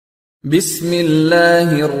بسم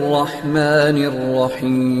الله الرحمن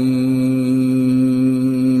الرحيم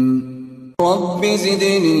رب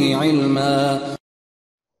زدني علما.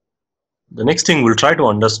 The next thing, we'll try to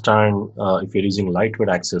understand if you're using lightweight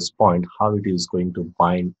access point, how it is going to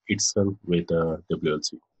bind itself with a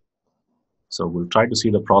WLC. So we'll try to see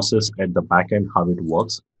the process at the back end, how it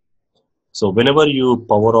works. So whenever you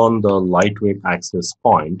power on the lightweight access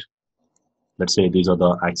point, let's say these are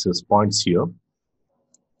the access points here.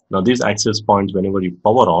 Now these access points, whenever you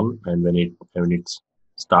power on and when it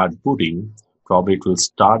start booting, probably it will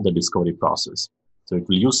start the discovery process. So it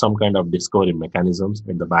will use some kind of discovery mechanisms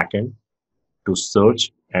at the back end to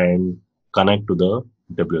search and connect to the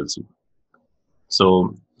WLC.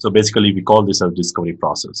 So basically we call this as discovery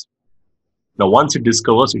process. Now once it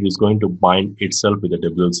discovers, it is going to bind itself with the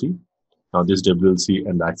WLC. Now this WLC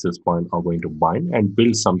and the access point are going to bind and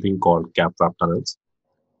build something called cap wrap tunnels.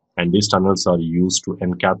 And these tunnels are used to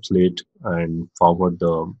encapsulate and forward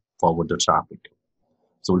the traffic.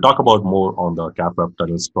 So we'll talk about more on the cap wrap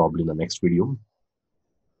tunnels probably in the next video.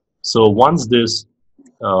 So once this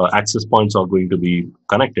access points are going to be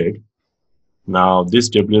connected, now this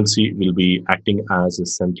WLC will be acting as a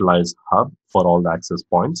centralized hub for all the access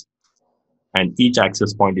points, and each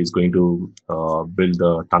access point is going to build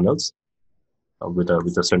the tunnels with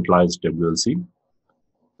a centralized WLC.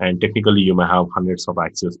 And technically you may have hundreds of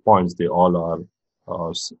access points. They all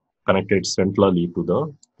are connected centrally to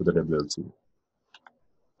the WLC.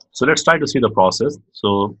 So let's try to see the process.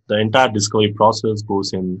 So the entire discovery process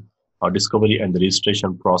goes in, discovery and the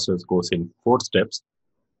registration process goes in 4 steps.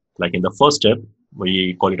 Like in the first step,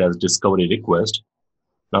 we call it as discovery request.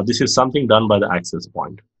 Now this is something done by the access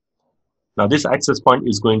point. Now this access point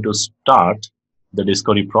is going to start the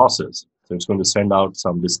discovery process. So it's going to send out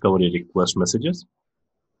some discovery request messages.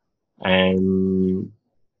 And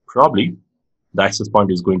probably the access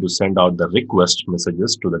point is going to send out the request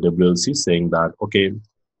messages to the WLC saying that, okay,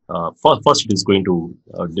 first it is going to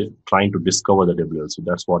trying to discover the WLC.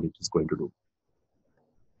 That's what it is going to do.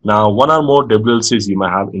 Now, one or more WLCs you may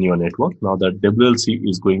have in your network. Now that WLC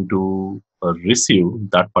is going to receive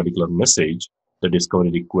that particular message, the discovery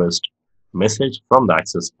request message from the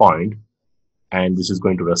access point, and this is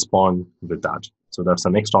going to respond with that. So that's the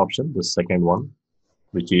next option, the second one,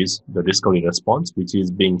 which is the discovery response, which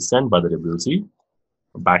is being sent by the WLC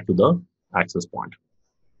back to the access point.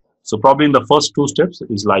 So probably in the first 2 steps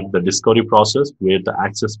is like the discovery process where the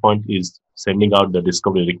access point is sending out the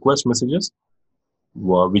discovery request messages,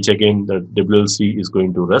 which again the WLC is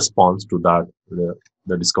going to respond to that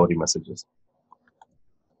the discovery messages.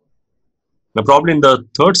 Now probably in the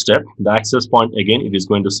 3rd step, the access point again it is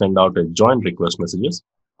going to send out a join request messages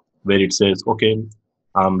where it says, okay,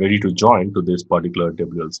 I'm ready to join to this particular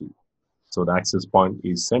WLC. So the access point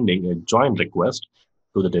is sending a join request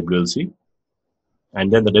to the WLC,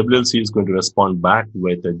 and then the WLC is going to respond back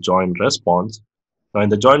with a join response. Now in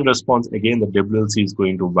the join response, again the WLC is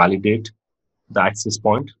going to validate the access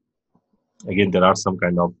point. Again, there are some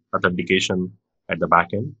kind of authentication at the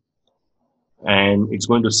back end, and it's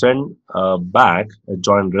going to send back a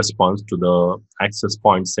join response to the access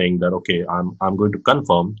point saying that, okay, I'm going to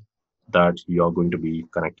confirm that you are going to be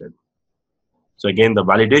connected. So again, the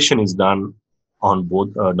validation is done on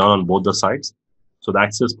both the sides. So the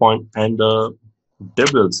access point and the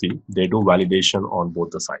WLC, they do validation on both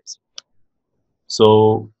the sides.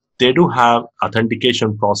 So they do have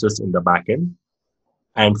authentication process in the backend,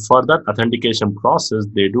 and for that authentication process,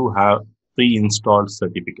 they do have pre-installed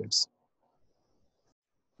certificates.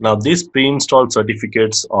 Now these pre-installed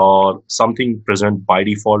certificates are something present by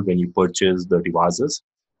default when you purchase the devices.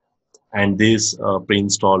 And these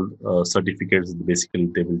pre-installed certificates, basically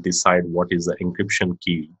they will decide what is the encryption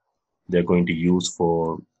key they're going to use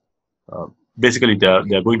for, basically they're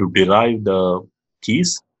going to derive the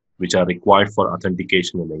keys which are required for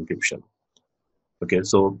authentication and encryption. Okay,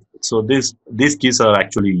 so these keys are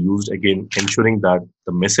actually used, again, ensuring that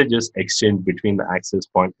the messages exchanged between the access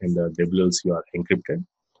point and the WLC are encrypted.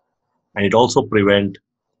 And it also prevent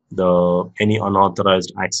any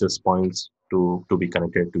unauthorized access points to be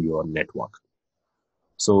connected to your network.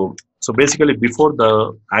 So basically before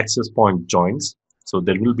the access point joins, so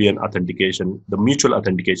there will be an authentication, the mutual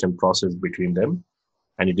authentication process between them,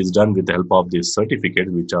 and it is done with the help of these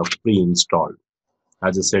certificates which are pre-installed.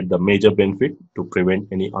 As I said, the major benefit to prevent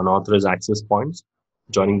any unauthorized access points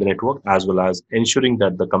joining the network, as well as ensuring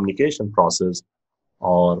that the communication process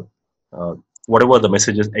or whatever the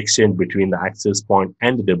messages exchanged between the access point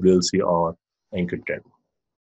and the WLC are encrypted.